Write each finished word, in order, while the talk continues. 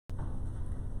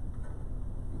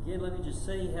Again, let me just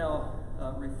say how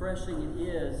refreshing it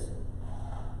is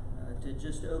to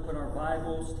just open our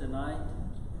Bibles tonight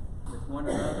with one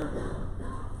another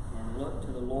and look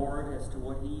to the Lord as to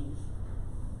what He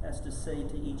has to say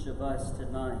to each of us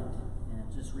tonight and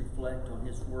just reflect on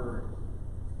His Word.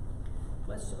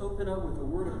 Let's open up with a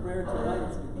word of prayer tonight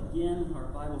as we begin our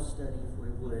Bible study, if we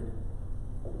would.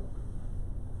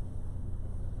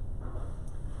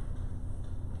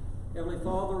 Heavenly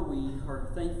Father, we are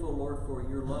thankful, Lord, for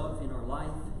your love in our life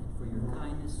and for your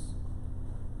kindness.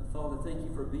 Father, thank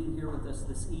you for being here with us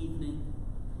this evening.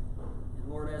 And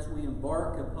Lord, as we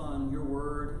embark upon your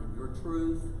word and your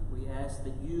truth, we ask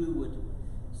that you would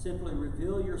simply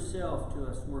reveal yourself to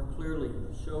us more clearly.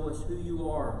 Show us who you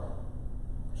are.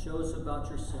 Show us about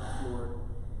yourself, Lord.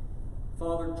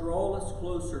 Father, draw us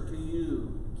closer to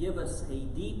you. Give us a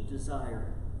deep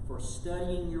desire for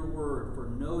studying your word, for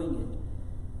knowing it.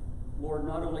 Lord,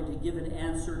 not only to give an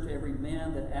answer to every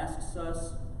man that asks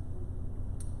us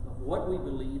of what we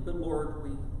believe, but Lord,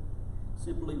 we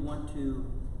simply want to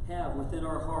have within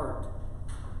our heart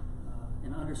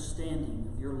an understanding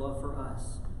of your love for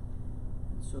us.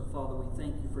 And so, Father, we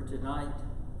thank you for tonight.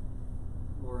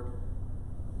 Lord,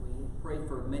 we pray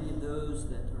for many of those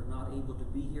that are not able to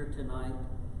be here tonight.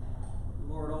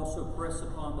 Lord, also press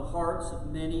upon the hearts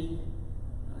of many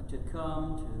to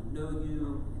come to know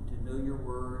you and to know your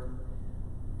word.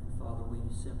 Father, we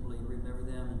simply remember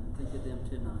them and think of them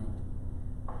tonight.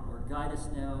 Lord, guide us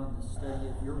now in the study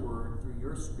of your word through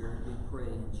your Spirit, we pray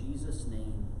in Jesus'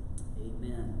 name.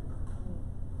 Amen.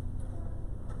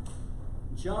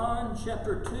 John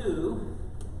chapter 2.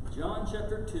 John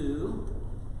chapter 2.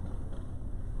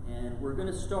 And we're going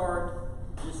to start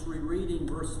just rereading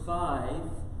verse 5.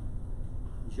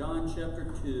 John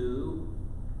chapter 2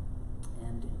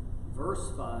 and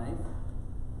verse 5.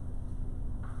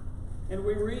 And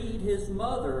we read, his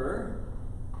mother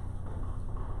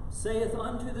saith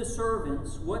unto the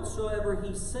servants, whatsoever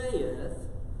he saith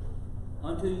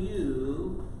unto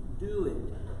you, do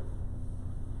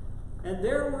it. And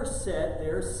there were set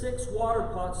there 6 water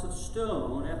pots of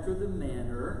stone after the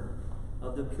manner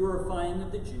of the purifying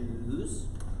of the Jews,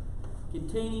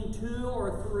 containing 2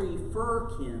 or 3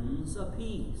 firkins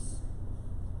apiece.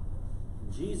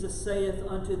 And Jesus saith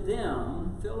unto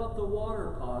them, fill up the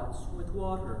water pots with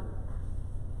water.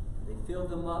 They filled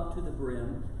them up to the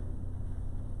brim.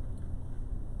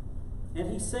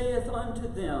 And he saith unto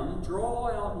them, draw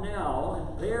out now,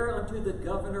 and bear unto the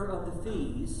governor of the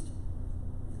feast.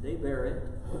 And they bear it.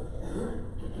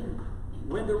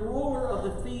 When the ruler of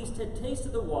the feast had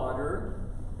tasted the water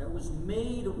that was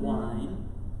made wine,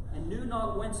 and knew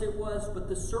not whence it was, but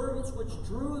the servants which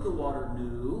drew the water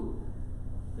knew,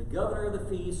 the governor of the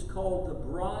feast called the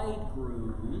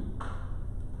bridegroom,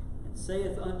 and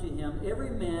saith unto him, every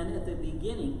man at the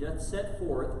beginning doth set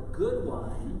forth good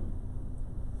wine,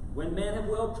 and when men have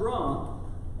well drunk,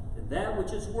 and that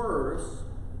which is worse,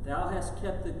 thou hast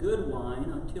kept the good wine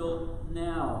until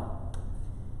now.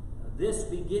 This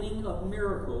beginning of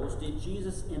miracles did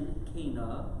Jesus in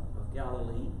Cana of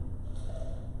Galilee,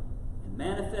 and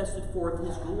manifested forth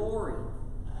his glory.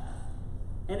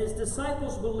 And his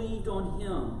disciples believed on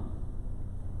him.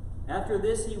 After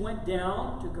this he went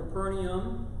down to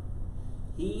Capernaum,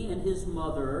 he and his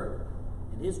mother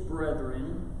and his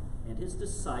brethren and his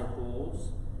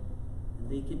disciples,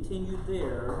 and they continued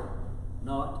there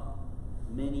not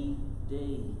many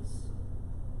days.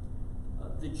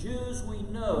 The Jews, we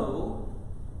know,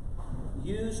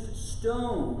 used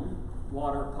stone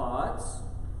water pots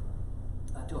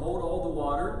to hold all the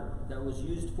water that was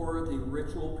used for the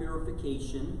ritual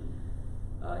purification.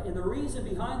 And the reason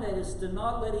behind that is to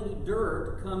not let any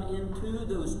dirt come into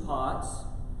those pots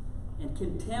and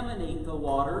contaminate the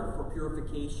water for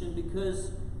purification,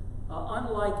 because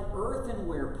unlike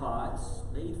earthenware pots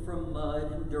made from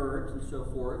mud and dirt and so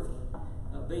forth,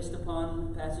 based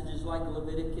upon passages like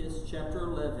Leviticus chapter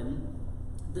 11,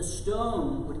 the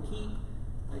stone would keep,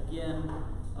 again,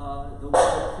 the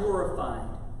water purified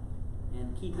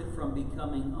and keep it from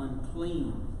becoming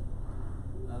unclean.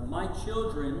 My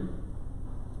children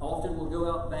often will go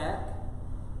out back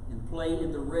and play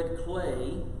in the red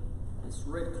clay, this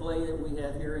red clay that we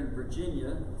have here in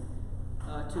Virginia,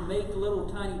 to make little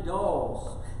tiny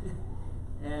dolls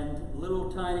and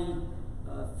little tiny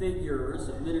figures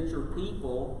of miniature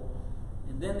people.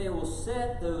 And then they will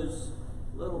set those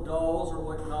little dolls or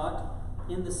whatnot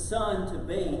in the sun to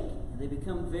bake, and they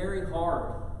become very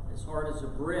hard as a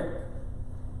brick.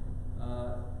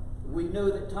 We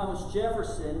know that Thomas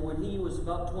Jefferson, when he was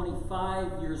about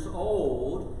 25 years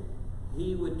old,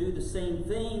 he would do the same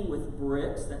thing with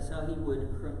bricks. That's how he would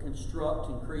construct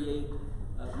and create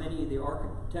many of the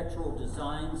architectural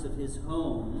designs of his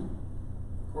home.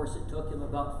 Of course, it took him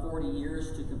about 40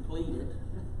 years to complete it,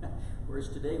 whereas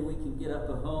today we can get up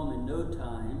a home in no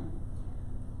time.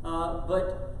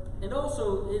 And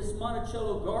also his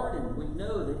Monticello garden, we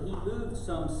know that he moved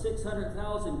some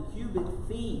 600,000 cubic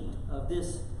feet of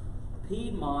this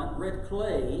Piedmont red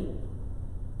clay,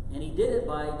 and he did it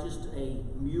by just a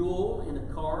mule and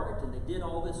a cart, and they did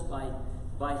all this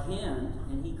by hand,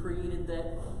 and he created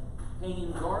that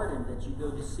hanging garden that you go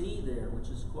to see there, which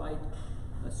is quite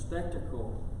a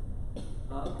spectacle.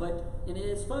 And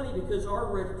it's funny because our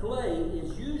red clay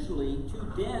is usually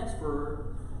too dense for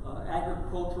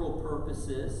agricultural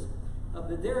purposes,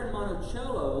 but there in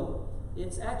Monticello,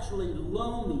 it's actually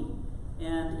loamy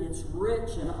and it's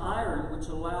rich in iron, which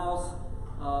allows,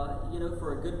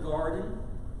 for a good garden.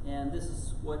 And this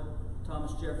is what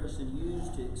Thomas Jefferson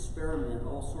used to experiment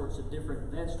all sorts of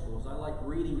different vegetables. I like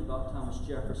reading about Thomas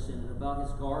Jefferson and about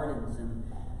his gardens, and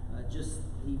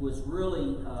he was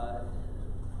really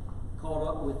caught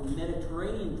up with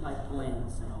Mediterranean type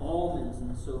plants and almonds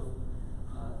and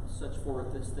such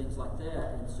forth as things like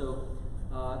that. And so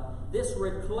this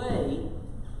red clay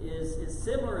is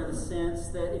similar in the sense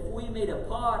that if we made a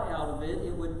pot out of it,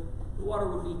 the water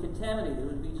would be contaminated. It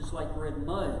would be just like red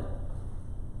mud.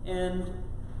 And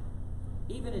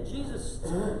even in Jesus'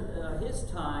 his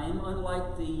time,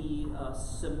 unlike the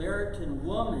Samaritan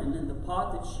woman and the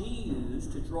pot that she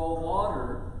used to draw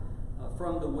water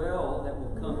from the well that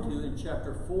we'll come to in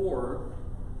chapter 4,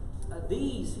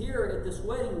 these here at this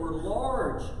wedding were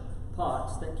large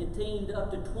pots that contained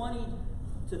up to 20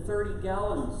 to 30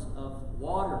 gallons of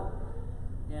water.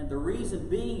 And the reason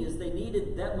being is they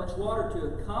needed that much water to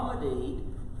accommodate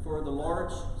for the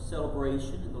large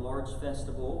celebration and the large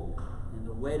festival and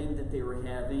the wedding that they were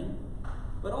having.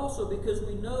 But also because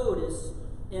we notice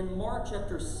in Mark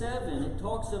chapter 7, it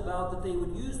talks about that they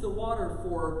would use the water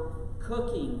for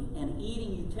cooking and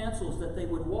eating utensils that they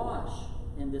would wash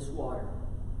in this water.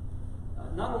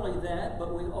 Not only that,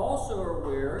 but we also are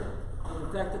aware of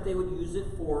the fact that they would use it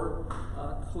for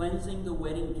cleansing the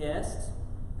wedding guests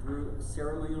through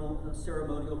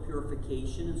ceremonial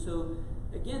purification. And so,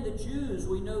 again, the Jews,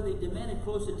 we know they demanded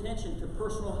close attention to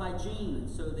personal hygiene, and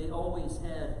so they always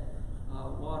had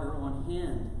water on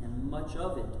hand, and much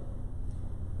of it.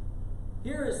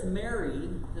 Here is Mary,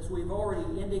 as we've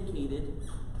already indicated,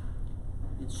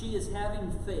 and she is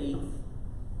having faith,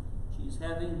 she's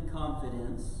having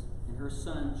confidence in her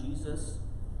Son, Jesus,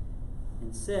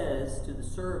 and says to the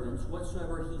servants,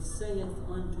 "Whatsoever he saith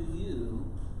unto you,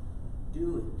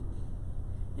 do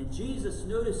it." And Jesus,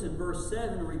 notice in verse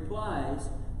 7, replies,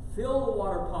 "Fill the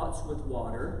water pots with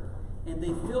water," and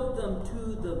they filled them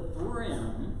to the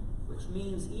brim, which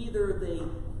means either they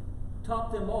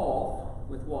topped them off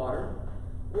with water,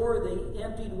 or they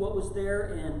emptied what was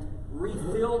there and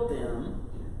refilled them.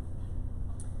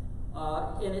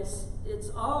 And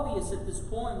it's obvious at this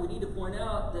point, we need to point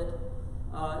out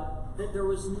that there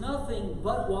was nothing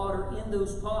but water in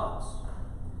those pots.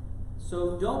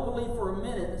 So don't believe for a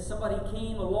minute that somebody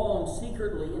came along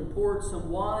secretly and poured some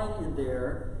wine in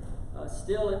there.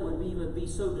 Still, it would even be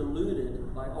so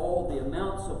diluted by all the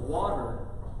amounts of water.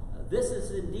 This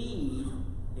is indeed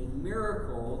a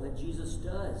miracle that Jesus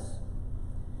does.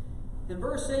 In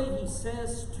verse 8, he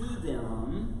says to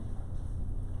them,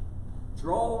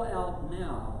 "Draw out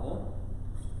now,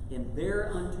 and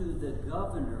bear unto the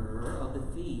governor of the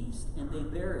feast," and they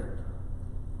bear it.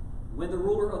 When the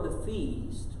ruler of the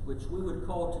feast, which we would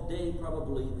call today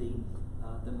probably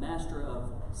the master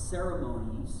of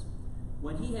ceremonies,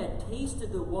 when he had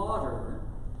tasted the water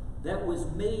that was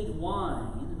made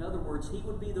wine, in other words, he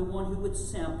would be the one who would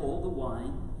sample the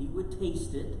wine, he would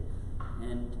taste it,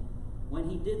 and when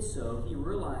he did so, he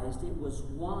realized it was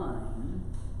wine,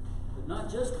 but not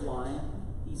just wine.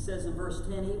 He says in verse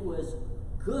 10, it was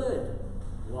good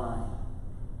wine,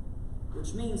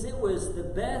 which means it was the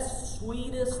best,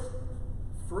 sweetest,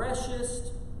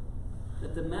 freshest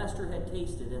that the master had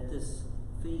tasted at this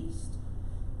feast.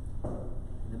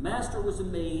 The master was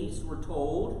amazed, we're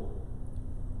told,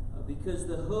 because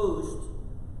the host,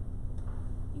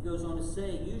 he goes on to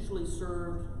say, usually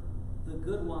served the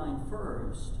good wine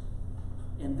first,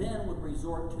 and then would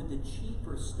resort to the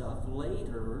cheaper stuff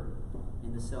later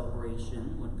in the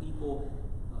celebration when people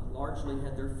largely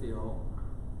had their fill.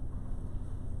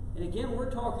 And again,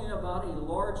 we're talking about a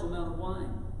large amount of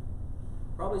wine,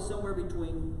 probably somewhere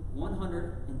between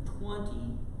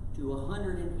 120 to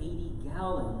 180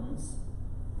 gallons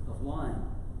of wine.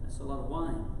 That's a lot of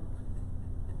wine.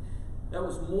 That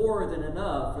was more than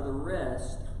enough for the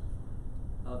rest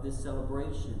of this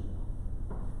celebration.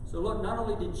 So look, not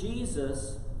only did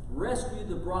Jesus rescued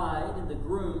the bride and the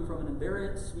groom from an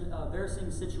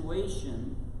embarrassing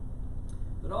situation,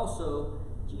 but also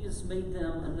Jesus made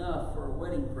them enough for a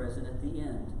wedding present at the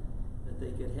end that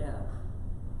they could have.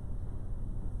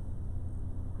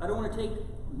 I don't want to take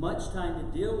much time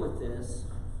to deal with this,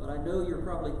 but I know you're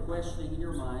probably questioning in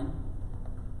your mind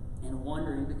and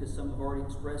wondering, because some have already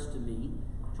expressed to me,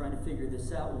 trying to figure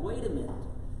this out. Wait a minute.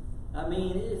 I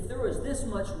mean, if there was this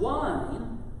much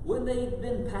wine, wouldn't they have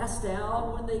been passed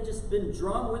out? Wouldn't they just been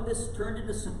drunk? Wouldn't this turned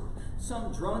into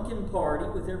some drunken party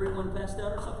with everyone passed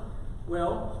out or something?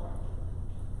 Well,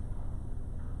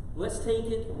 let's take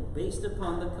it based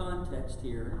upon the context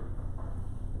here,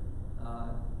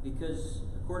 because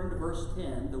according to verse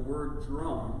 10, the word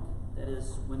drunk, that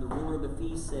is when the ruler of the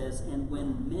feast says, and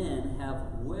when men have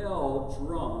well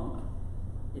drunk,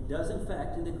 it does in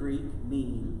fact in the Greek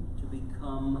mean to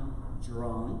become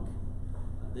drunk.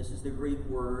 This is the Greek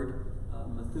word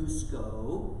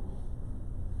methusko.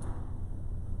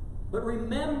 But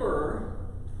remember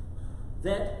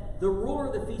that the ruler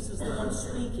of the feast is the one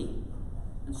speaking.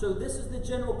 And so this is the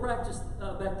general practice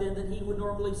back then that he would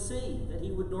normally see, that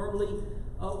he would normally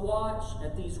watch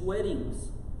at these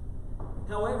weddings.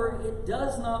 However, it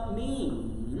does not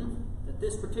mean that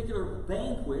this particular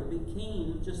banquet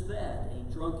became just that,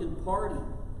 a drunken party.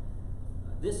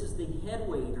 This is the head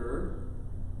waiter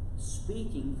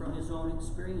speaking from his own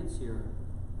experience here.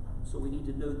 So we need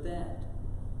to note that.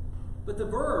 But the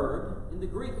verb in the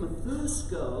Greek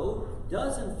methusko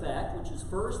does in fact, which is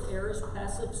first aorist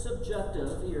passive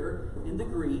subjunctive here in the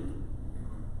Greek,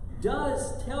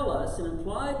 does tell us and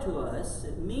imply to us,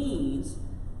 it means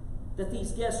that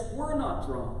these guests were not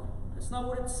drunk. That's not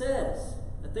what it says.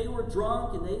 That they were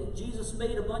drunk and Jesus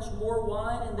made a bunch more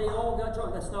wine and they all got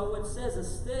drunk. That's not what it says.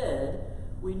 Instead,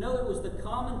 we know it was the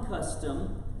common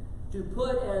custom to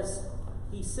put, as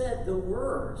he said, the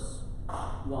worse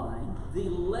wine, the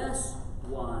less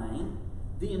wine,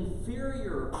 the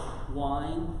inferior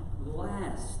wine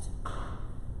last.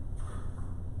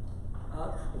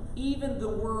 Even the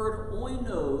word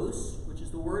oinos, which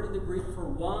is the word in the Greek for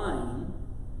wine,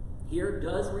 here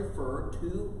does refer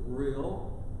to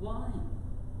real wine.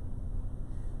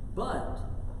 But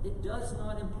it does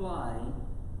not imply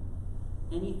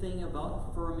anything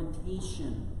about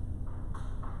fermentation.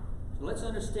 So let's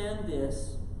understand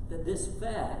this, that this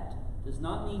fact does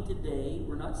not mean today,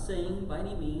 we're not saying by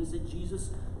any means that Jesus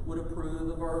would approve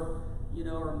of our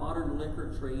modern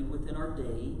liquor trade within our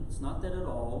day. It's not that at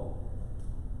all.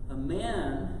 A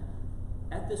man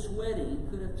at this wedding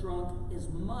could have drunk as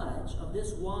much of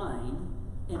this wine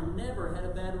and never had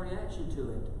a bad reaction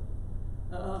to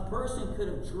it. A person could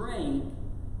have drank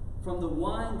from the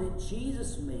wine that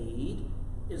Jesus made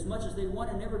as much as they want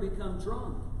and never become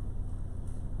drunk.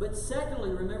 But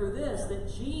secondly, remember this,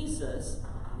 that Jesus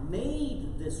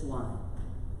made this wine.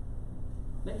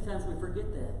 Many times we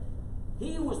forget that.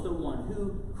 He was the one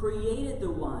who created the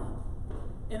wine.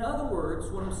 In other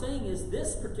words, what I'm saying is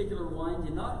this particular wine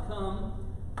did not come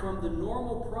from the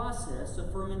normal process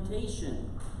of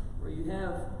fermentation, where you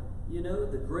have,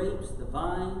 the grapes, the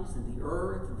vines, and the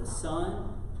earth, and the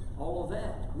sun, all of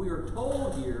that. We are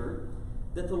told here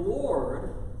that the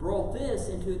Lord brought this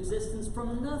into existence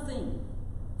from nothing.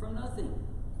 From nothing.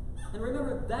 And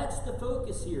remember, that's the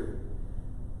focus here.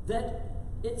 That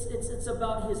it's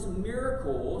about his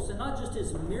miracles, and not just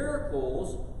his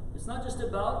miracles. It's not just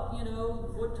about,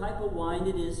 what type of wine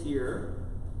it is here.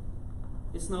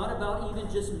 It's not about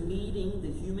even just meeting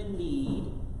the human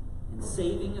need and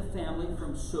saving a family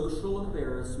from social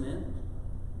embarrassment.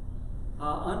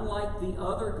 Unlike the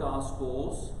other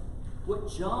Gospels,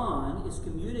 what John is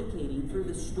communicating through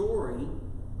the story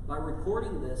by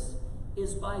recording this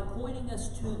is by pointing us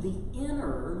to the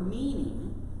inner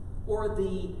meaning or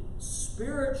the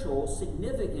spiritual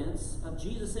significance of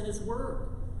Jesus and his work.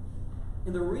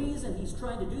 And the reason he's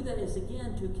trying to do that is,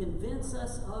 again, to convince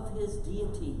us of his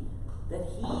deity, that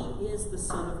he is the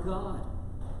Son of God.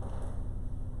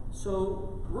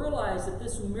 So realize that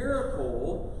this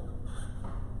miracle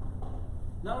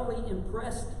not only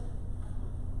impressed,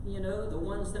 the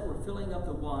ones that were filling up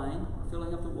the wine,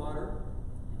 filling up the water,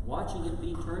 watching it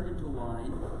be turned into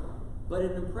wine, but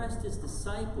it impressed his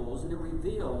disciples, and it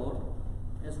revealed,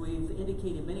 as we've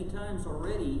indicated many times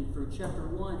already through chapter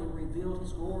 1, it revealed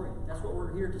his glory. That's what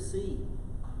we're here to see.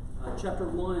 Chapter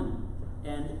 1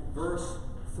 and verse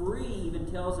 3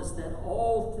 even tells us that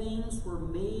all things were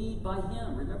made by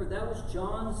him. Remember, that was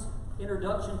John's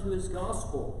introduction to his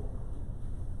gospel.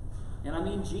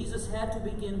 And Jesus had to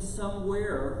begin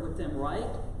somewhere with them,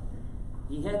 right?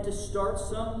 He had to start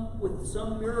with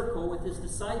some miracle with his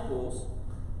disciples.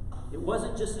 It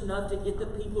wasn't just enough to get the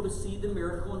people to see the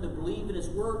miracle and to believe in his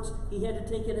works. He had to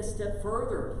take it a step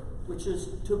further, which is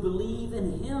to believe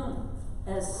in him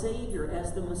as Savior,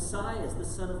 as the Messiah, as the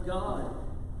Son of God,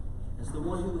 as the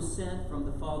one who was sent from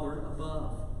the Father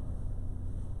above.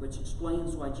 Which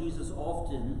explains why Jesus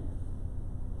often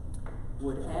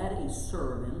would add a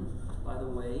sermon, by the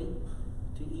way,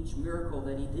 to each miracle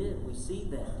that he did. We see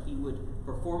that. He would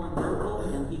perform a miracle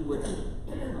and he would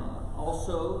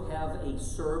also have a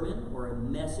sermon or a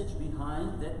message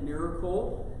behind that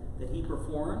miracle that he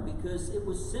performed, because it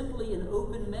was simply an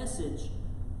open message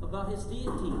about his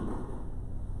deity.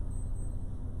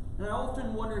 And I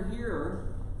often wonder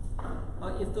here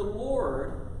if the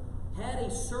Lord had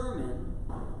a sermon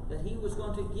that he was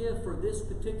going to give for this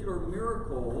particular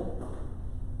miracle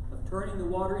of turning the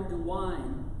water into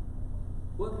wine,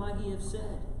 what might he have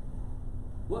said?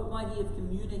 What might he have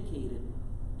communicated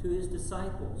to his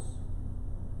disciples?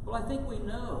 Well, I think we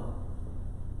know.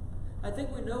 I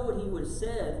think we know what he would have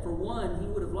said. For one, he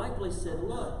would have likely said,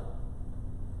 look,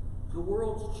 the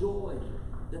world's joy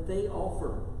that they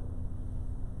offer,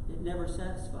 it never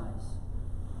satisfies.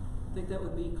 I think that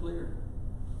would be clear.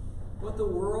 What the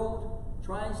world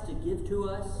tries to give to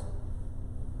us,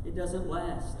 it doesn't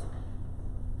last.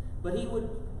 But he would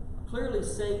clearly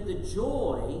say, the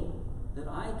joy that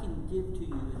I can give to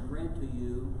you and grant to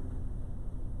you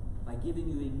by giving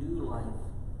you a new life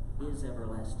is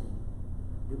everlasting.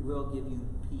 It will give you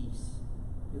peace.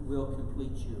 It will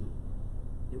complete you.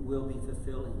 It will be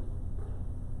fulfilling.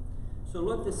 So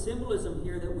look, the symbolism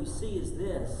here that we see is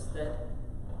this, that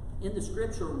in the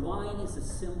Scripture, wine is a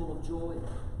symbol of joy.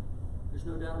 There's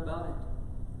no doubt about it.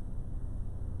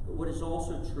 But what is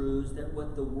also true is that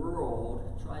what the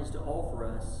world tries to offer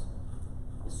us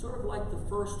is sort of like the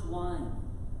first wine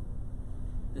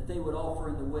that they would offer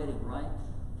in the wedding, right?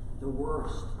 The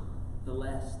worst, the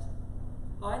less.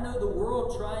 I know the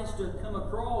world tries to come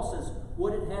across as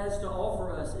what it has to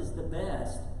offer us is the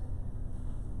best.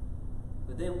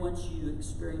 But then once you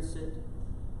experience it,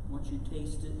 once you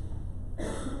taste it,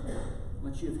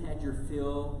 once you've had your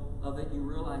fill of it, you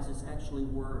realize it's actually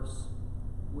worse.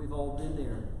 We've all been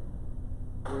there.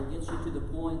 Where it gets you to the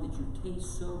point that you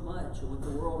taste so much of what the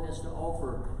world has to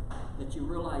offer that you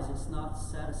realize it's not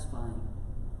satisfying.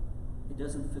 It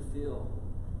doesn't fulfill.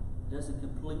 It doesn't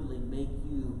completely make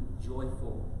you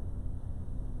joyful.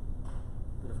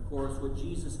 But of course, what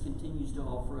Jesus continues to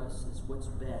offer us is what's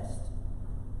best.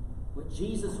 What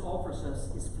Jesus offers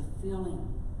us is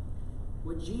fulfilling.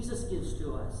 What Jesus gives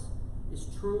to us is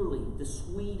truly the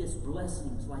sweetest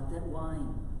blessings, like that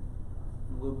wine,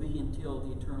 and will be until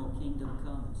the eternal kingdom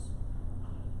comes.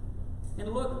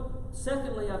 And look,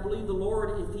 secondly, I believe the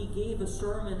Lord, if he gave a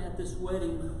sermon at this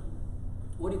wedding,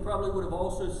 what he probably would have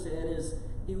also said is,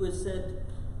 he would have said,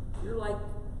 you're like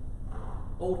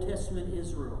Old Testament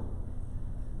Israel.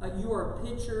 You are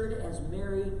pictured as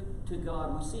married to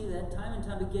God. We see that time and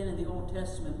time again in the Old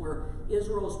Testament, where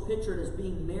Israel is pictured as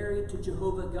being married to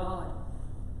Jehovah God.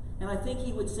 And I think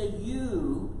he would say,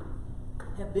 you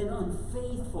have been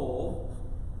unfaithful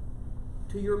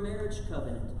to your marriage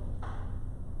covenant.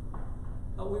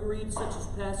 We read such as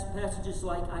passages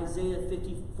like Isaiah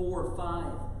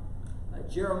 54:5,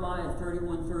 Jeremiah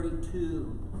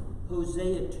 31:32,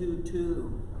 Hosea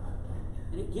 2:2.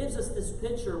 And it gives us this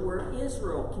picture where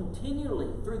Israel continually,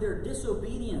 through their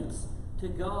disobedience to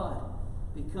God,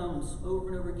 becomes over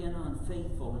and over again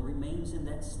unfaithful and remains in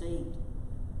that state.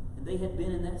 And they had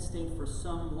been in that state for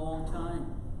some long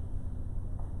time.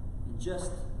 And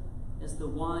just as the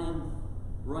wine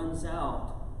runs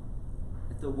out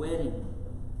at the wedding,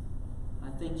 I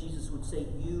think Jesus would say,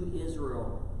 you,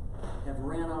 Israel, have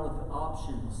ran out of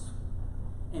options.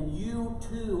 And you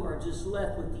too are just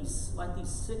left with these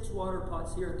 6 water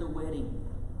pots here at the wedding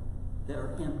that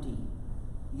are empty.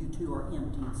 You too are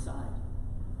empty inside.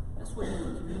 That's what he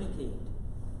would communicate.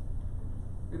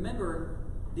 Remember,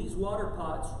 these water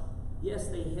pots, yes,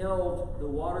 they held the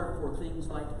water for things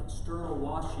like external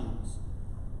washings.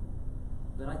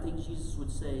 But I think Jesus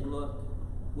would say, look,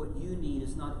 what you need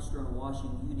is not external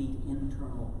washing. You need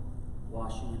internal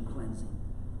washing and cleansing.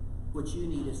 What you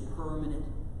need is permanent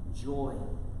joy.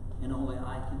 And only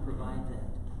I can provide that.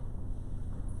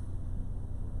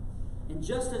 And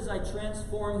just as I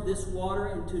transformed this water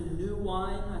into new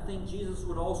wine, I think Jesus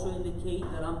would also indicate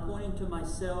that I'm pointing to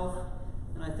myself,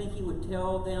 and I think he would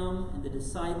tell them and the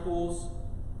disciples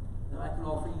that I can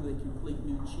offer you a complete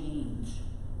new change.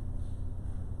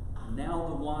 And now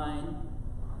the wine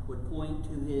would point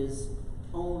to his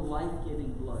own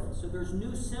life-giving blood. So there's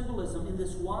new symbolism in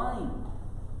this wine.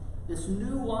 This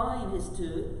new wine is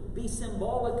to be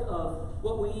symbolic of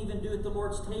what we even do at the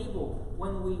Lord's table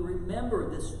when we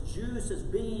remember this juice as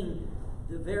being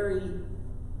the very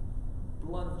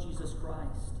blood of Jesus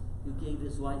Christ, who gave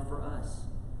his life for us,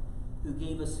 who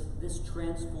gave us this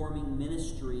transforming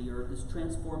ministry or this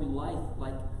transforming life.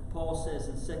 Like Paul says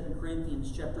in 2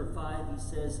 Corinthians chapter 5, he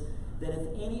says that if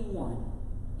anyone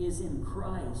is in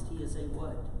Christ, he is a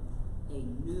what? A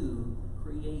new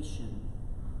creation.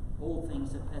 Old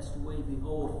things have passed away.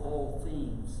 Behold, all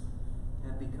things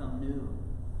have become new.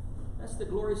 That's the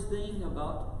glorious thing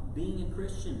about being a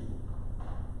Christian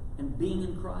and being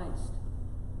in Christ,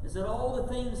 is that all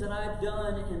the things that I've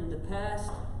done in the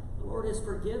past, the Lord has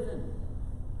forgiven.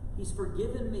 He's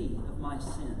forgiven me of my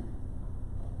sin.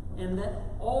 And that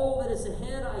all that is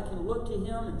ahead, I can look to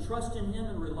him and trust in him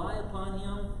and rely upon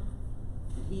him.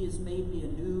 And he has made me a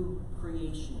new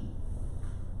creation.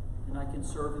 And I can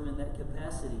serve him in that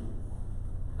capacity.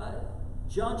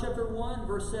 John chapter 1,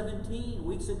 verse 17,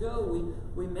 weeks ago,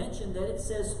 we mentioned that it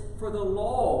says, for the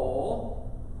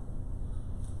law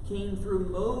came through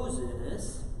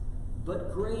Moses,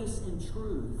 but grace and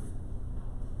truth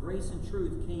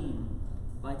came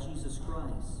by Jesus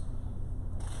Christ.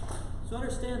 So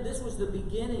understand, this was the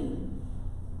beginning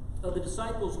of the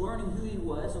disciples learning who he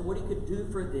was and what he could do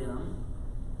for them.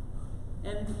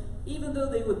 And even though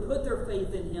they would put their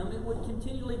faith in him, it would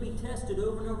continually be tested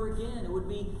over and over again. It would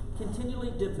be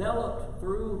continually developed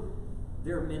through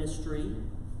their ministry.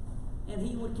 And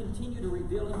he would continue to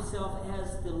reveal himself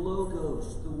as the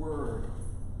Logos, the Word.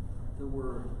 The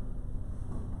Word.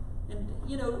 And,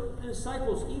 the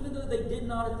disciples, even though they did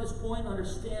not at this point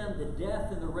understand the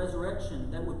death and the resurrection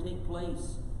that would take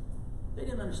place, they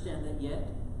didn't understand that yet.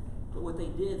 But what they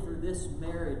did through this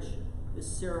marriage,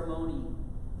 this ceremony,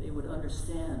 they would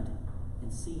understand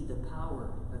and see the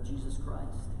power of Jesus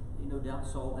Christ. They no doubt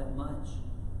saw that much.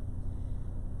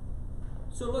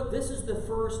 So look, this is the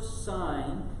first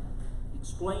sign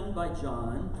explained by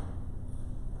John,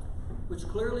 which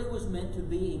clearly was meant to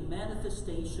be a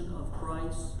manifestation of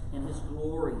Christ and his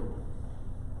glory.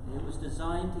 And it was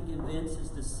designed to convince his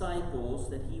disciples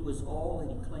that he was all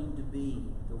that he claimed to be,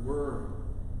 the Word,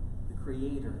 the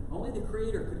Creator. Only the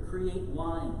Creator could create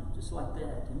wine just like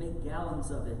that and make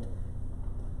gallons of it,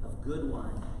 of good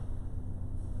wine.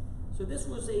 So this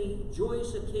was a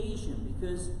joyous occasion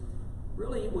because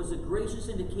really it was a gracious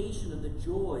indication of the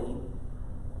joy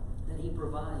that he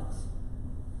provides,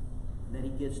 that he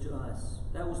gives to us.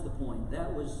 That was the point.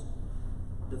 That was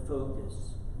the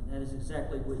focus. And that is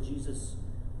exactly what Jesus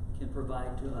can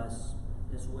provide to us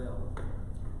as well.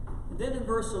 And then in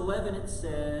verse 11 it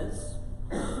says,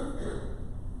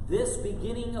 this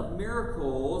beginning of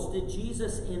miracles did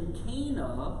Jesus in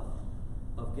Cana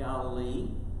of Galilee,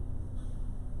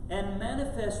 and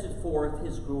manifested forth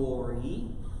his glory,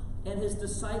 and his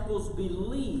disciples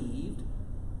believed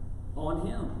on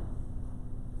him.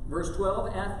 Verse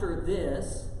 12, after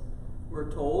this, we're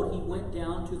told, he went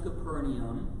down to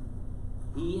Capernaum,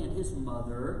 he and his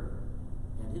mother,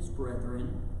 and his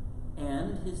brethren,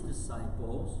 and his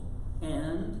disciples,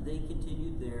 and they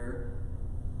continued there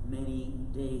many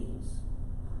days.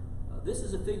 This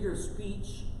is a figure of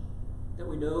speech that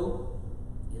we know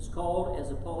is called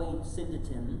as a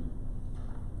polysyndeton.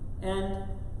 And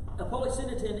a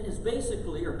polysyndeton is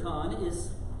basically, or ton,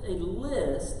 is a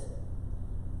list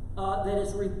that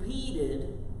is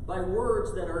repeated by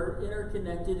words that are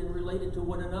interconnected and related to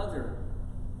one another.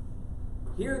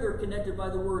 Here they're connected by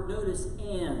the word, notice,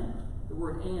 and. The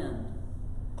word and.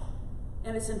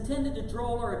 And it's intended to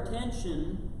draw our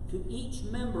attention to each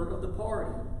member of the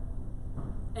party,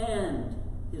 and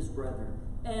his brethren,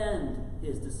 and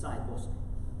his disciples.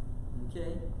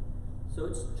 Okay? So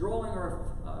it's drawing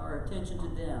our attention to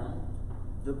them.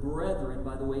 The brethren,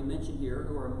 by the way, mentioned here,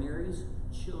 who are Mary's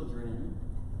children.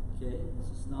 Okay?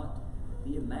 This is not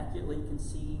the immaculately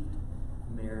conceived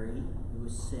Mary, who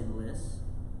is sinless.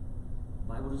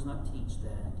 The Bible does not teach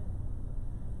that.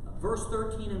 Verse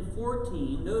 13 and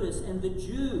 14, notice, and the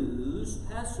Jews'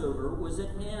 Passover was at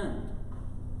hand.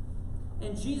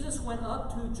 And Jesus went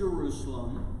up to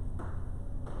Jerusalem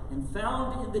and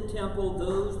found in the temple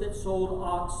those that sold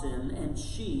oxen and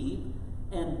sheep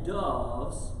and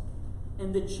doves,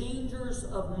 and the changers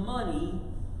of money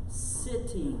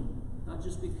sitting. Not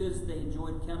just because they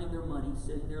enjoyed counting their money,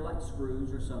 sitting there like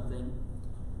Scrooge or something,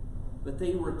 but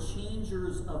they were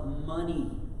changers of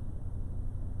money.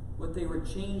 What they were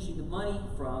changing the money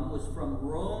from was from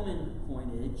Roman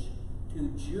coinage to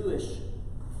Jewish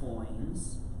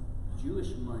coins,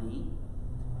 Jewish money,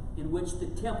 in which the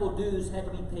temple dues had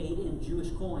to be paid in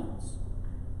Jewish coins.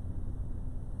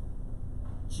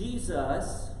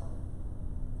 Jesus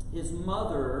his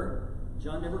mother,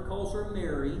 John never calls her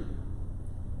Mary,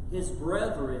 his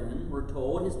brethren, we're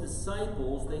told, his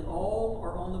disciples, they all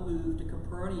are on the move to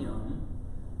Capernaum,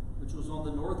 which was on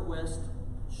the northwest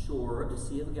shore of the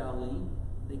Sea of Galilee.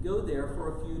 They go there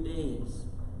for a few days.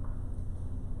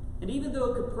 And even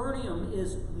though Capernaum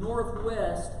is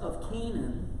northwest of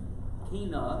Cana,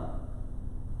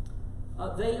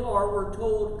 they are, we're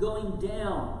told, going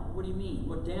down. What do you mean?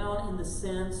 Well, down in the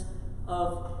sense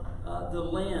of the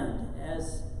land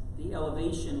as the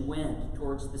elevation went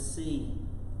towards the sea.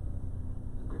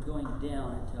 They're going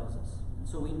down, it tells us. And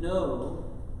so we know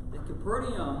that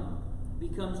Capernaum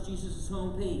becomes Jesus'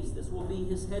 home base. This will be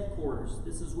his headquarters.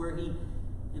 This is where he,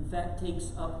 in fact,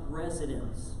 takes up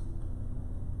residence.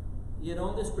 Yet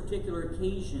on this particular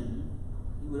occasion,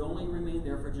 he would only remain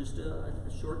there for just a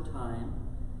short time,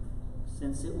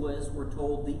 since it was, we're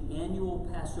told, the annual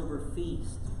Passover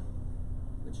feast,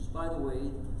 which is, by the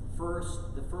way,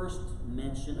 the first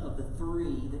mention of the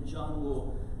three that John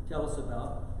will tell us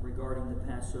about regarding the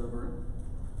Passover.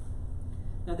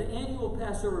 Now, the annual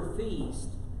Passover feast,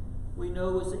 we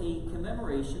know, is a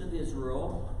commemoration of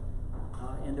Israel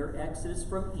and their exodus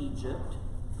from Egypt.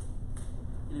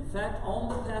 And in fact, on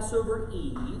the Passover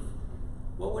Eve,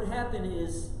 what would happen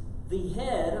is the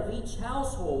head of each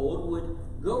household would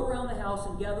go around the house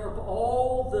and gather up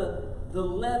all the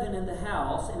leaven in the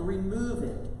house and remove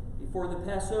it before the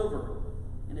Passover.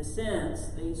 In a sense,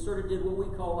 they sort of did what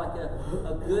we call like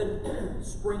a good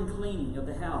spring cleaning of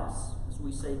the house, as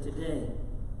we say today.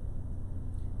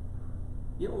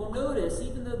 Yet we'll notice,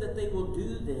 even though that they will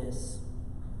do this,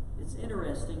 it's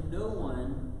interesting, no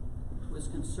one was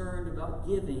concerned about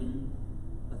giving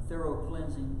a thorough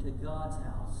cleansing to God's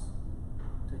house,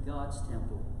 to God's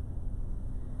temple.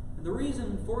 And the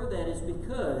reason for that is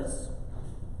because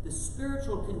the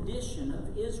spiritual condition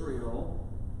of Israel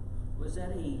was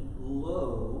at a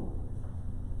low.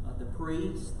 The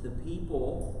priests, the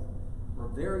people, were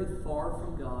very far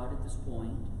from God at this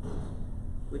point,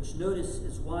 which, notice,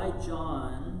 is why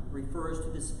John refers to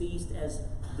this feast as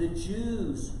the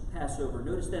Jews' Passover.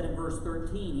 Notice that in verse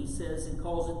 13, he says and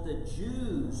calls it the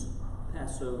Jews'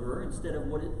 Passover instead of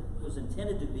what it was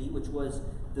intended to be, which was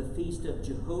the feast of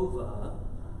Jehovah.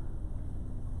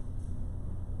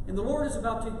 And the Lord is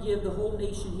about to give the whole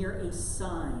nation here a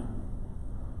sign.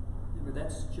 Remember,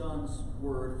 that's John's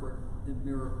word for the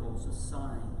miracles, a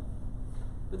sign.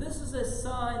 But this is a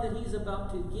sign that he's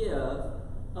about to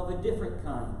give of a different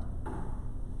kind.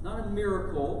 Not a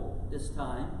miracle this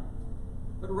time,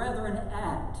 but rather an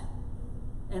act.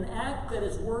 An act that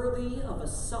is worthy of a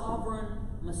sovereign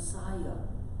Messiah.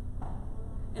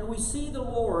 And we see the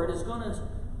Lord is going to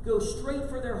go straight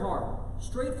for their heart,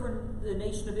 straight for the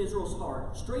nation of Israel's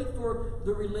heart, straight for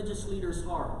the religious leader's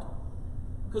heart.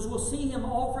 Because we'll see him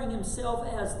offering himself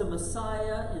as the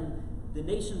Messiah in the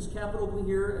nation's capital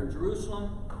here in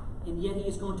Jerusalem, and yet he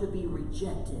is going to be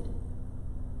rejected.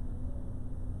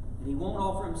 And he won't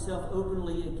offer himself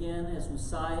openly again as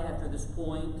Messiah after this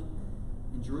point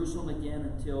in Jerusalem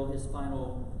again until his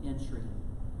final entry.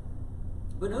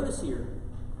 But notice here,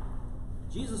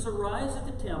 Jesus arrives at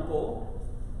the temple,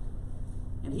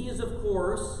 and he is, of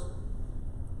course,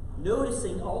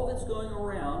 noticing all that's going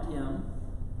around him,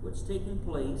 what's taking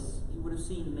place. He would have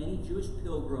seen many Jewish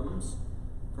pilgrims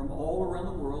from all around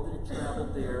the world that had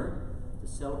traveled there to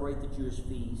celebrate the Jewish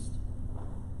feast.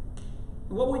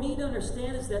 And what we need to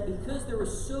understand is that because there were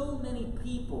so many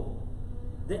people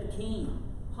that came,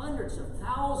 hundreds of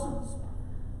thousands,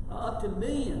 up to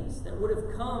millions that would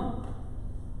have come,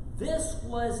 this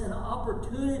was an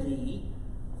opportunity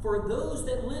for those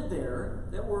that lived there,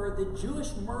 that were the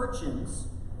Jewish merchants,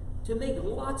 to make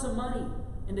lots of money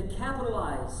and to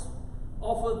capitalize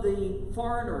off of the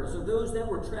foreigners or those that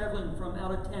were traveling from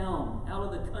out of town, out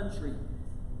of the country.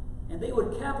 And they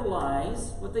would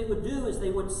capitalize. What they would do is they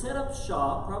would set up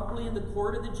shop, probably in the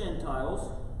court of the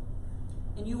Gentiles,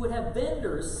 and you would have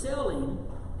vendors selling,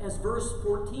 as verse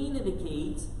 14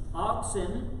 indicates,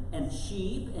 oxen and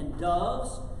sheep and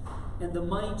doves, and the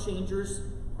money changers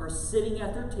are sitting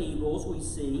at their tables, we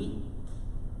see.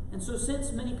 And so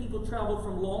since many people traveled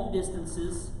from long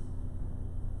distances,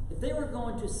 if they were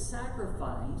going to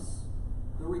sacrifice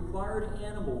the required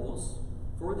animals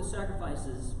for the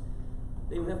sacrifices,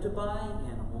 they would have to buy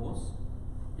animals.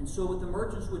 And so what the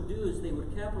merchants would do is they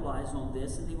would capitalize on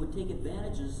this, and they would take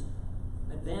advantage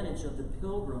of the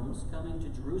pilgrims coming to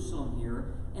Jerusalem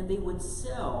here, and they would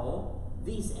sell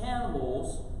these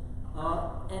animals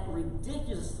at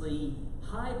ridiculously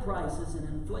high prices and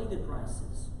inflated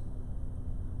prices.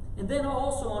 And then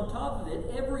also on top of it,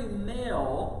 every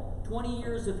male 20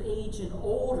 years of age and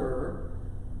older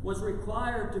was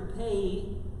required to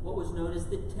pay what was known as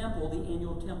the temple, the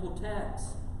annual temple tax.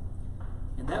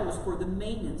 And that was for the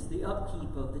maintenance, the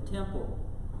upkeep of the temple.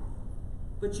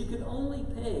 But you could only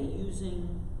pay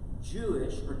using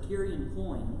Jewish or Tyrian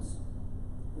coins,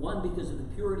 one because of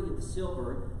the purity of the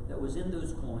silver that was in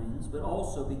those coins, but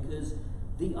also because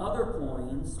the other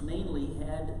coins mainly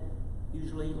had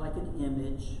usually like an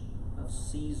image of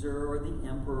Caesar or the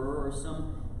emperor or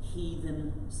some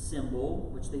heathen symbol,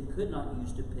 which they could not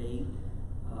use to pay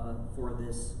for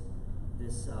this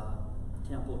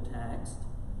temple tax.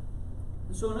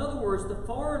 And so in other words, the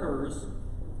foreigners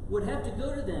would have to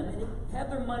go to them and have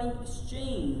their money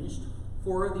exchanged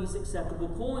for these acceptable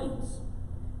coins.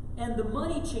 And the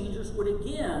money changers would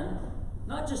again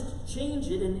not just change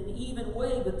it in an even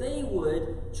way, but they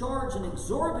would charge an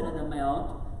exorbitant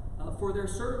amount for their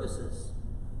services.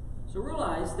 So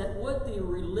realize that what the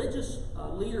religious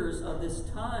leaders of this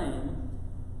time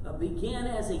began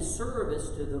as a service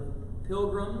to the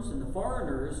pilgrims and the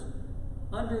foreigners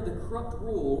under the corrupt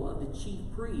rule of the chief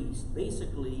priest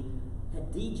basically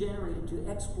had degenerated to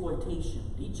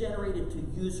exploitation, degenerated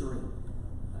to usury,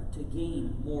 to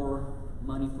gain more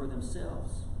money for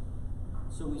themselves.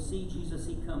 So we see Jesus,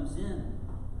 he comes in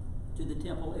to the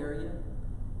temple area,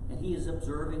 and he is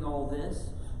observing all this.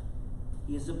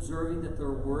 He is observing that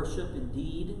their worship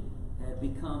indeed had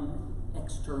become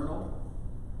external.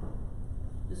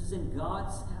 This is in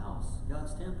God's house,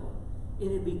 God's temple.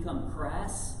 It had become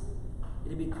crass. It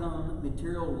had become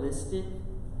materialistic.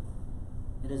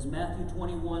 And as Matthew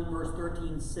 21 verse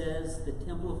 13 says, the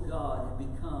temple of God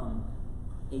had become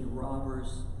a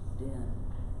robber's den.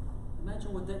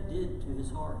 Imagine what that did to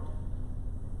his heart.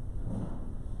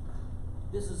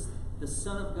 This is the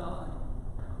Son of God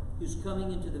who's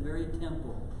coming into the very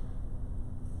temple.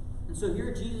 And so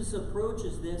here Jesus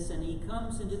approaches this, and he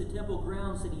comes into the temple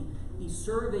grounds, and he's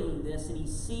surveying this, and he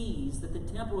sees that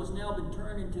the temple has now been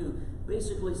turned into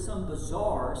basically some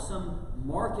bazaar, some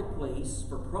marketplace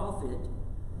for profit.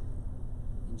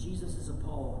 And Jesus is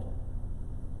appalled.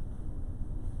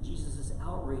 Jesus is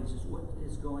outraged at what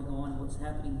is going on, what's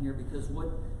happening here, because what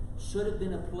should have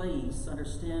been a place,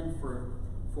 understand,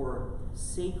 for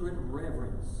sacred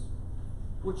reverence,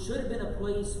 what should have been a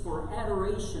place for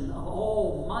adoration of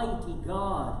Almighty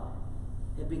God,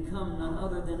 had become none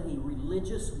other than a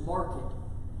religious market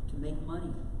to make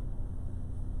money.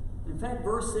 In fact,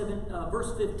 verse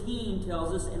 15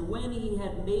 tells us, and when he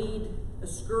had made a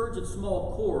scourge of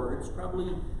small cords,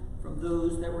 probably from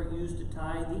those that were used to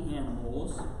tie the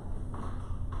animals,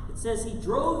 it says he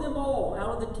drove them all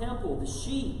out of the temple, the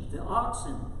sheep, the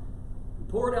oxen,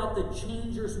 poured out the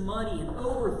changers' money, and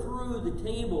overthrew the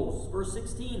tables. Verse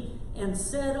 16, and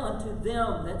said unto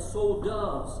them that sold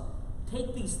doves,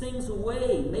 take these things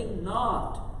away, make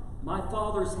not my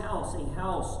Father's house a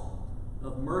house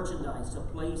of merchandise, a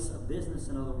place of business,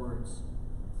 in other words.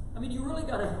 I mean, you really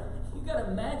gotta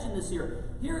imagine this here.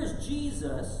 Here is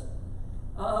Jesus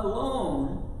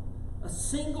alone,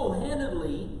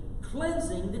 single-handedly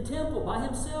cleansing the temple by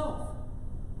himself.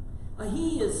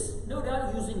 He is no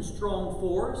doubt using strong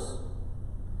force.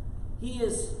 He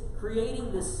is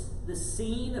creating this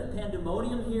scene of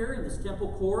pandemonium here in this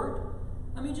temple court.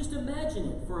 I mean, just imagine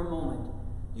it for a moment.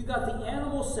 You got the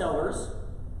animal sellers.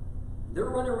 They're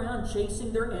running around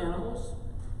chasing their animals.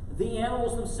 The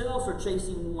animals themselves are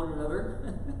chasing one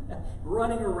another,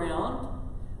 running around.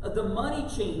 The money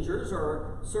changers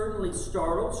are certainly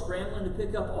startled, scrambling to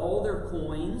pick up all their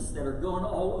coins that are going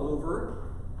all over.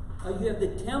 You have the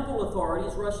temple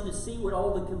authorities rushing to see what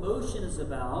all the commotion is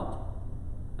about.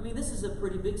 I mean, this is a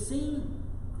pretty big scene.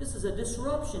 This is a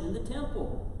disruption in the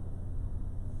temple.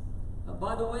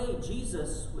 By the way,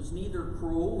 Jesus was neither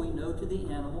cruel, we know, to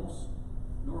the animals,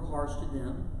 nor harsh to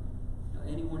them.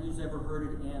 Anyone who's ever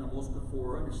herded animals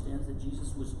before understands that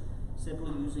Jesus was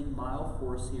simply using mild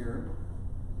force here.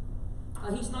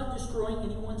 He's not destroying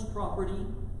anyone's property,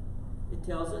 it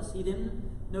tells us. He didn't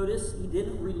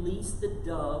release the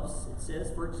doves. It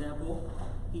says, for example,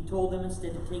 he told them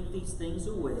instead to take these things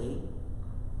away.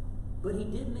 But he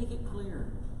did make it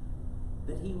clear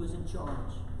that he was in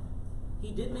charge.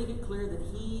 He did make it clear that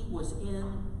he was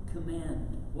in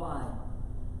command. Why?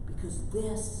 Because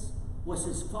this was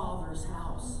his Father's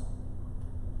house.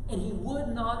 And he would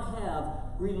not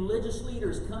have religious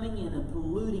leaders coming in and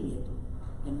polluting it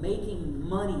and making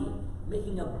money,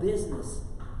 making a business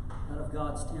out of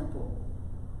God's temple.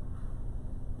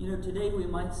 You know, today we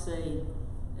might say,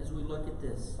 as we look at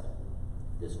this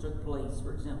took place,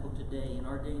 for example, today, in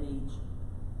our day and age,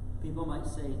 people might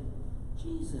say,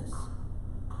 Jesus,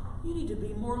 you need to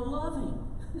be more loving.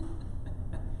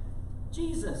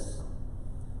 Jesus,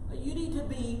 you need to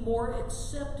be more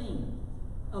accepting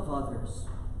of others.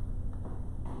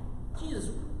 Jesus,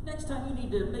 next time you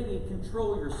need to maybe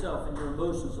control yourself and your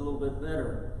emotions a little bit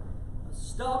better.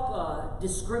 Stop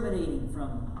discriminating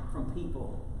from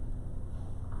people.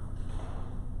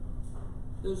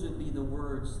 Those would be the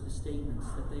words, the statements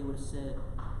that they would have said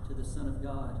to the Son of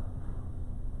God.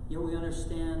 Yet we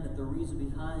understand that the reason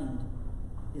behind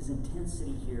his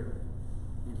intensity here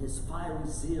and his fiery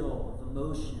zeal of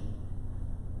emotion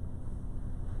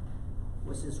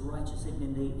was his righteous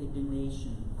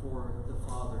indignation for the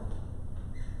Father.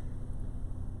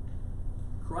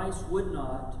 Christ would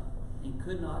not and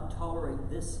could not tolerate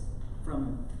this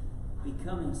from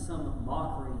becoming some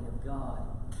mockery of God.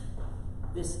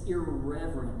 This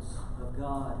irreverence of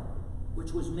God,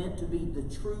 which was meant to be the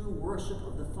true worship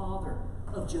of the Father,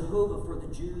 of Jehovah for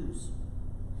the Jews.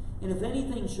 And if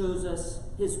anything shows us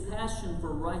his passion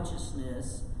for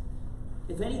righteousness,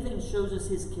 if anything shows us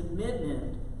his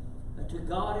commitment to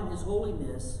God and his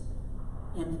holiness,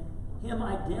 and him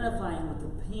identifying with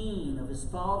the pain of his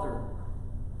Father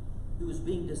who was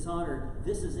being dishonored,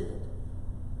 this is it.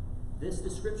 This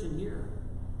description here.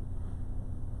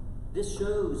 This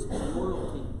shows his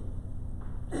loyalty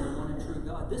to the one and true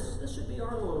God. This should be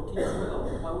our loyalty as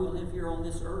well while we live here on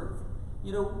this earth.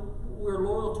 You know, we're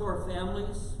loyal to our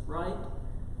families, right?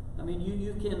 I mean,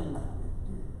 you can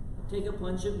take a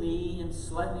punch at me and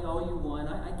slap me all you want.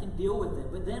 I can deal with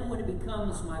it. But then when it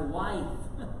becomes my wife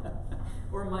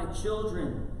or my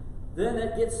children, then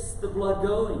that gets the blood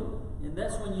going. And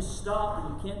that's when you stop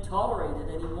and you can't tolerate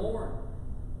it anymore.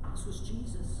 This was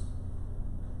Jesus.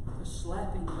 They're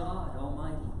slapping God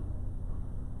Almighty.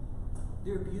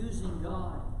 They're abusing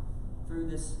God through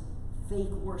this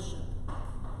fake worship.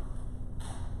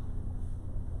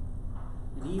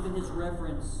 And even his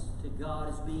reference to God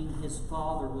as being his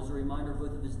Father was a reminder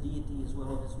both of his deity as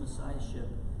well as his messiahship.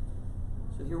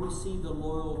 So here we see the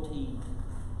loyalty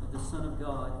of the Son of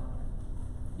God.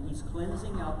 And he's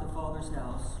cleansing out the Father's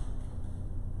house.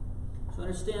 So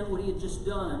understand what he had just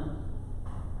done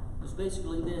was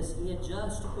basically this. He had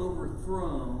just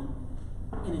overthrown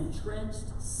an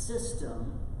entrenched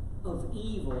system of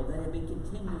evil that had been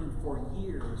continuing for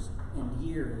years and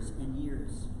years and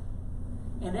years.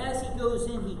 And as he goes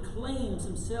in, he claims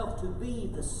himself to be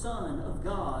the Son of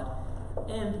God.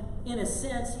 And in a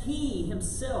sense, he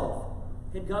himself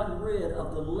had gotten rid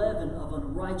of the leaven of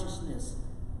unrighteousness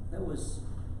that was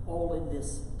all in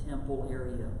this temple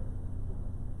area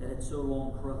that had so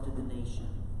long corrupted the nation.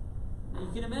 Now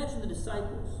you can imagine the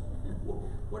disciples.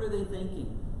 What are they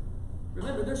thinking?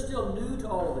 Remember, they're still new to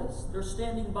all this. They're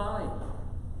standing by.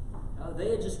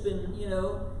 They had just been,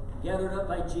 gathered up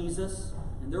by Jesus.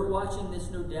 And they're watching this,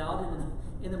 no doubt,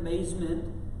 in amazement.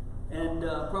 And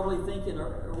probably thinking,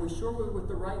 are we sure we're with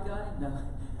the right guy? No.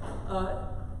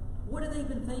 What have they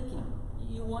been thinking?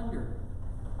 You wonder.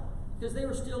 Because they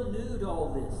were still new to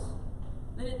all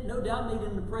this. It no doubt made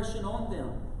an impression on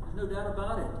them. There's no doubt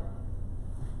about it.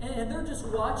 And they're just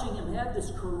watching him have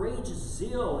this courageous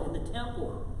zeal in the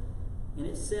temple. And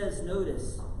it says,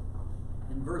 notice,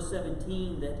 in verse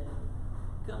 17, that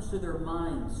comes to their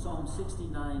minds, Psalm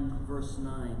 69, verse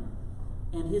 9.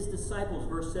 And his disciples,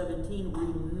 verse 17,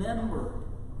 remembered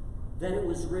that it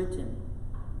was written,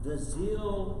 the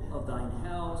zeal of thine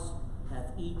house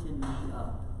hath eaten me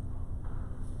up.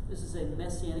 This is a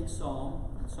messianic psalm,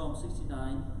 Psalm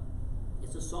 69.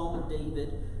 It's a psalm of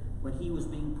David when he was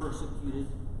being persecuted.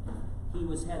 He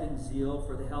was having zeal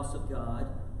for the house of God.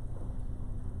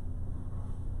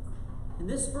 And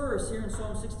this verse here in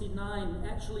Psalm 69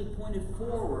 actually pointed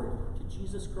forward to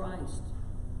Jesus Christ,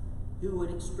 who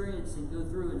would experience and go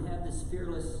through and have this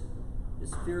fearless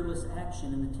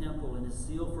action in the temple and his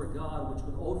zeal for God, which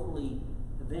would ultimately,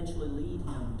 eventually lead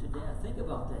him to death. Think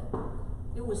about that.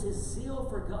 It was his zeal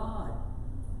for God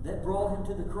that brought him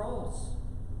to the cross.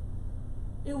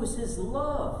 It was his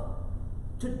love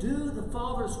to do the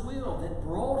Father's will that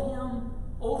brought him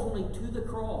ultimately to the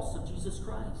cross of Jesus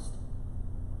Christ.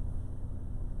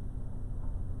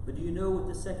 But do you know what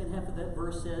the second half of that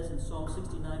verse says? In Psalm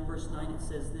 69, verse 9, it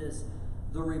says this,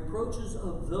 the reproaches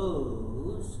of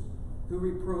those who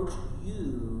reproach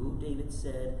you, David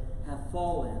said, have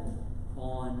fallen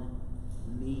on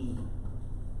me.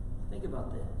 Think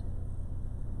about that.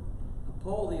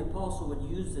 Paul the Apostle would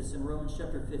use this in Romans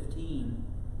chapter 15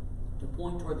 to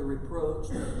point toward the reproach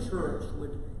that the church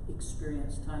would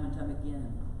experience time and time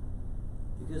again.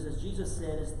 Because as Jesus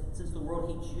said, since the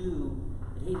world hates you,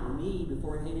 it hated me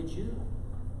before it hated you.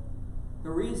 The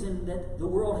reason that the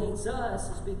world hates us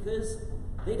is because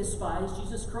they despise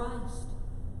Jesus Christ.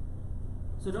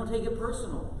 So don't take it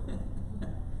personal.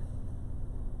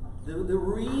 The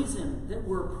reason that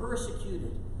we're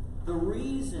persecuted, the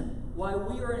reason why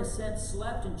we are in a sense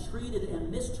slapped and treated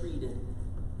and mistreated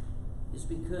is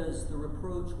because the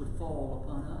reproach would fall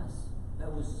upon us.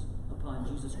 That was upon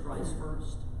Jesus Christ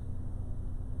first.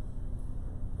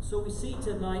 So we see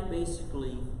tonight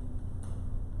basically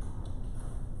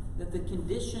that the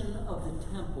condition of the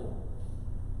temple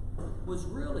was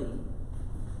really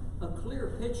a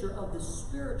clear picture of the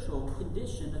spiritual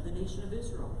condition of the nation of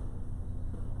Israel.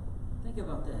 Think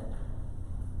about that.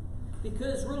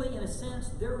 Because really, in a sense,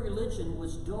 their religion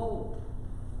was dull.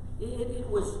 It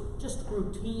was just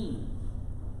routine.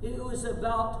 It was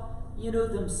about,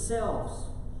 themselves.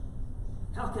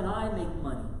 How can I make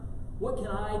money? What can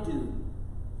I do?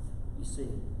 You see,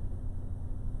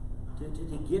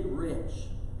 to get rich.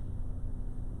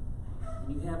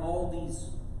 And you have all these,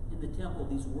 in the temple,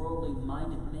 these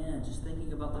worldly-minded men just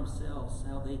thinking about themselves,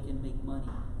 how they can make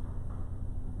money.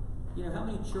 You know, how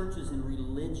many churches and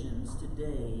religions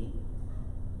today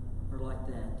are like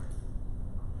that?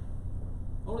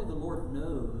 Only the Lord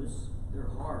knows their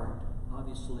heart,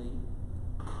 obviously.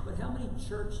 But how many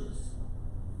churches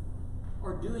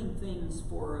are doing things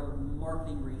for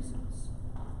marketing reasons?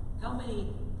 How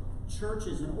many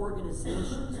churches and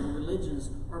organizations and religions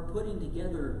are putting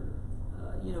together,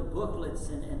 booklets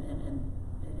and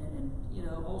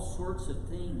all sorts of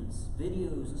things,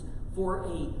 videos for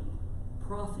a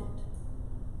profit?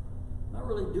 Not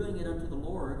really doing it unto the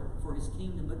Lord for His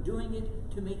kingdom, but doing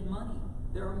it to make money.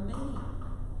 There are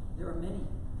many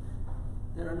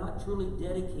that are not truly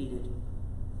dedicated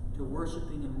to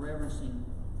worshiping and reverencing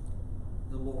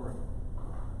the Lord.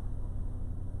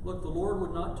 Look, the Lord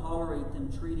would not tolerate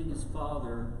them treating His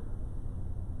Father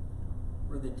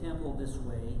or the temple this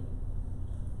way.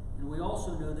 And we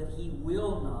also know that He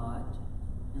will not,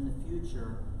 in the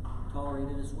future,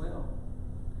 tolerate it as well.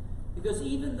 Because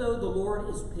even though the Lord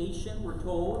is patient, we're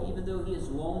told, even though He is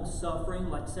long-suffering,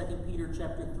 like 2 Peter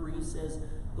chapter 3 says,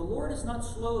 the Lord is not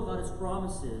slow about His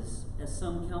promises, as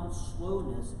some count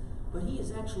slowness, but He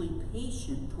is actually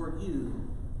patient toward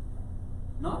you,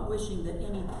 not wishing that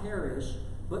any perish,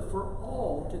 but for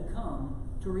all to come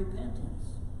to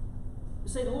repentance. You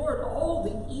say, Lord, all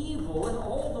the evil and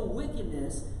all the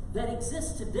wickedness that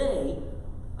exists today,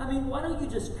 why don't you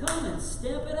just come and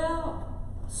stamp it out?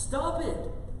 Stop it.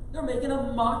 They're making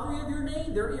a mockery of your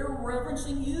name. They're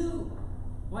irreverencing you.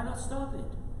 Why not stop it?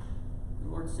 The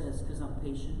Lord says, because I'm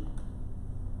patient,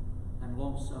 I'm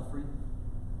long-suffering,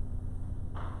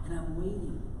 and I'm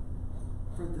waiting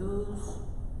for those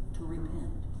to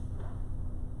repent.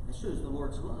 That shows the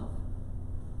Lord's love.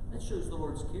 That shows the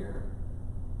Lord's care.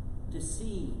 To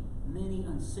see many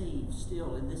unsaved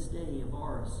still in this day of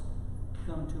ours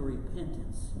come to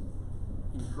repentance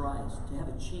in Christ, to have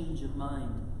a change of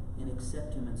mind and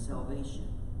accept Him in salvation.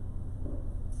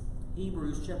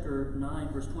 Hebrews chapter 9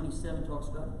 verse 27 talks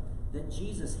about that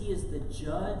Jesus, He is the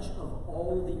judge of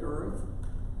all the earth.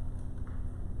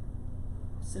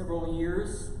 Several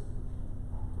years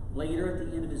later, at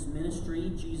the end of His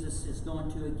ministry, Jesus is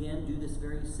going to again do this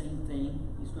very same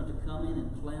thing. He's going to come in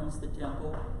and cleanse the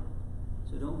temple.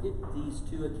 So don't get these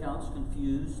two accounts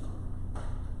confused.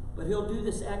 But He'll do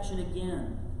this action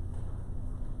again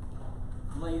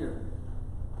later.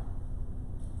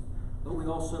 But we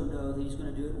also know that He's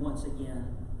going to do it once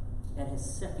again at His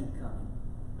second coming,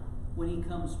 when He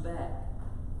comes back.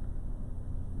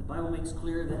 The Bible makes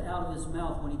clear that out of His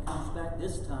mouth, when He comes back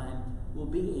this time, will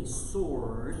be a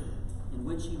sword in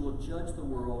which He will judge the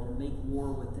world and make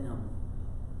war with them.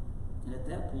 And at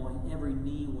that point, every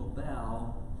knee will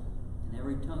bow and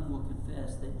every tongue will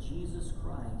confess that Jesus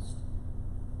Christ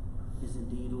is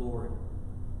indeed Lord,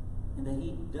 and that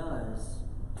He does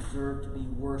deserve to be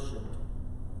worshipped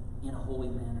in a holy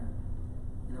manner,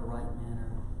 in a right manner.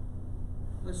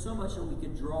 There's so much that we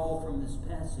could draw from this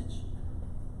passage,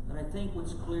 but I think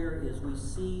what's clear is we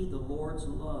see the Lord's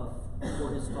love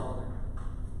for His Father.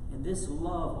 And this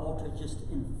love ought to just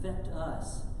infect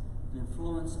us and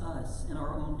influence us in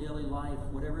our own daily life,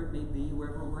 whatever it may be,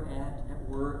 wherever we're at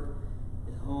work,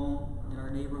 at home, in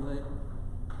our neighborhood.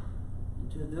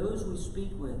 And to those we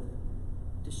speak with,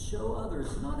 to show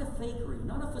others, not a fakery,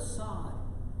 not a facade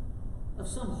of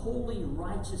some holy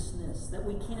righteousness that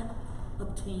we can't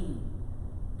obtain,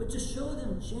 but to show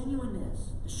them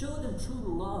genuineness, to show them true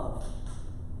love,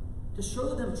 to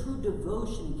show them true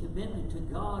devotion and commitment to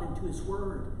God and to His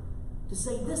Word, to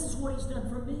say, this is what He's done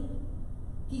for me.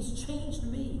 He's changed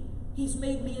me. He's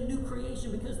made me a new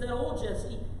creation, because that old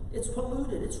Jesse, it's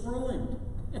polluted, it's ruined.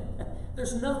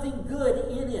 There's nothing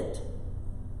good in it.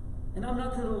 And I'm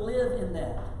not going to live in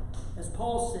that. As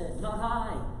Paul said, not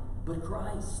I, but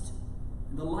Christ.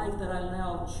 And the life that I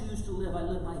now choose to live, I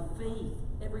live by faith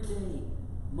every day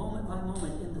moment by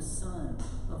moment in the Son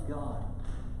of God.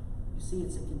 You see,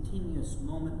 it's a continuous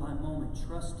moment by moment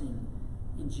trusting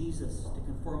in Jesus to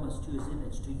conform us to his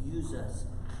image, to use us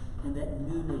in that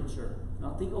new nature.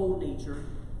 Not the old nature.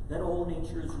 That old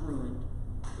nature is ruined.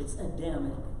 It's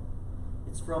Adamic.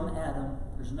 It's from Adam.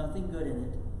 There's nothing good in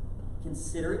it.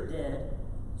 Consider it dead.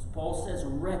 As Paul says,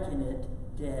 reckon it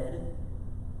dead.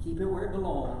 Keep it where it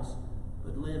belongs,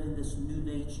 but live in this new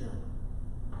nature.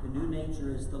 The new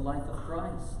nature is the life of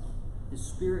Christ, his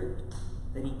Spirit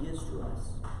that he gives to us.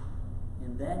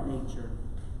 In that nature,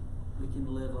 we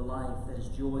can live a life that is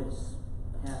joyous,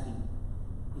 happy,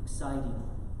 exciting,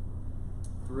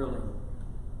 thrilling,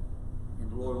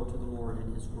 and loyal to the Lord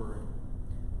and his word.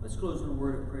 Let's close in a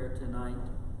word of prayer tonight.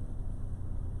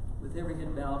 With every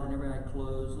head bowed and every eye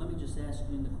closed, let me just ask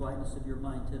you in the quietness of your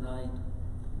mind tonight,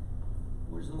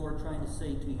 what is the Lord trying to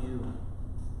say to you?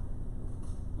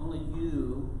 Only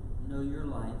you know your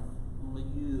life. Only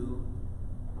you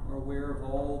are aware of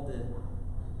all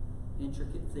the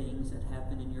intricate things that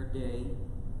happen in your day,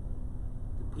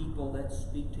 the people that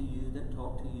speak to you, that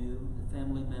talk to you, the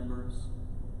family members,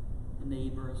 the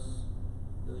neighbors,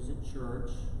 those at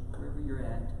church, wherever you're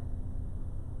at.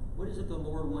 What is it the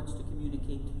Lord wants to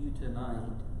communicate to you tonight?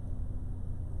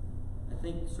 I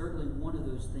think certainly one of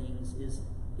those things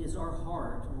is our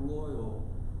heart loyal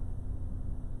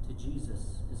to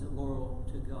Jesus? Is it loyal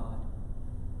to God?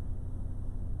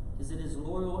 Is it as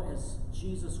loyal as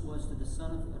Jesus was to the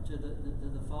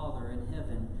the Father in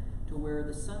heaven, to where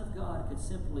the Son of God could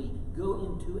simply go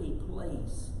into a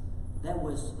place that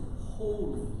was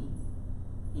holy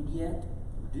and yet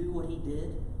do what he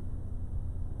did?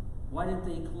 Why didn't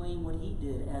they claim what he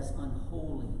did as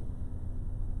unholy?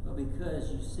 Well,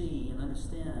 because you see and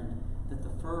understand that the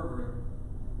fervor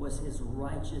was his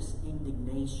righteous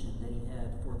indignation that he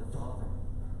had for the Father.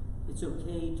 It's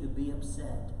okay to be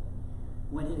upset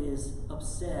when it is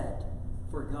upset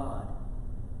for God.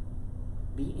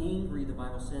 Be angry, the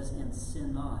Bible says, and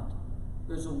sin not.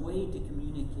 There's a way to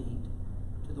communicate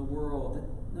to the world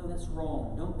that, no, that's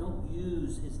wrong. Don't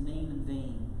use his name in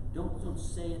vain. Don't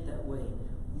say it that way.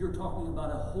 You're talking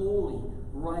about a holy,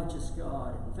 righteous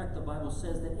God. In fact, the Bible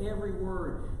says that every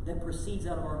word that proceeds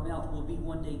out of our mouth will be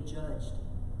one day judged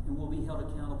and will be held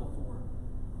accountable for.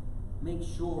 Make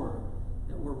sure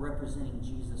that we're representing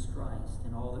Jesus Christ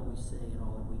in all that we say and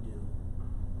all that we do.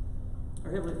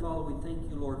 Our Heavenly Father, we thank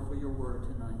you, Lord, for your word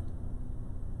tonight.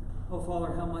 Oh,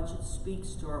 Father, how much it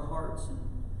speaks to our hearts, and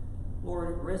Lord,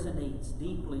 it resonates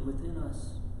deeply within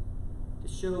us to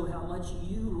show how much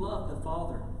you love the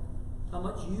Father, how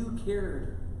much you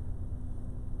cared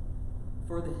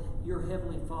for your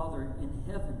Heavenly Father in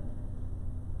heaven.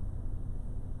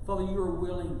 Father, you are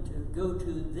willing to go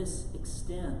to this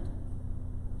extent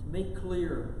to make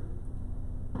clear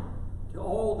to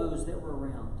all those that were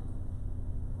around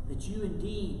that you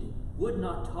indeed would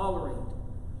not tolerate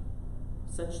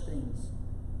such things.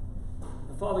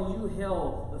 Father, you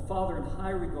held the Father in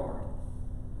high regard,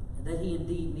 and that he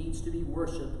indeed needs to be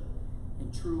worshipped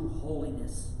in true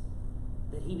holiness,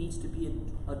 that he needs to be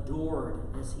adored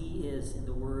as he is in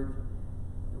the word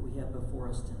that we have before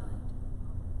us tonight.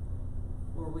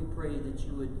 Lord, we pray that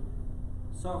you would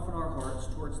soften our hearts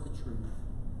towards the truth.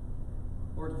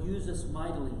 Lord, use us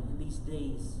mightily in these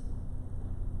days.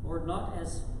 Lord, not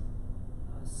as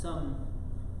some,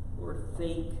 Lord,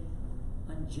 fake,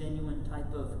 ungenuine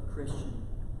type of Christian.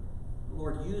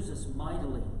 Lord, use us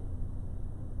mightily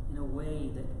in a way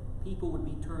that people would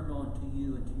be turned on to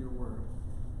you and to your word.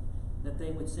 That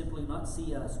they would simply not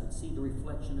see us, but see the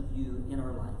reflection of you in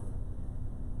our life.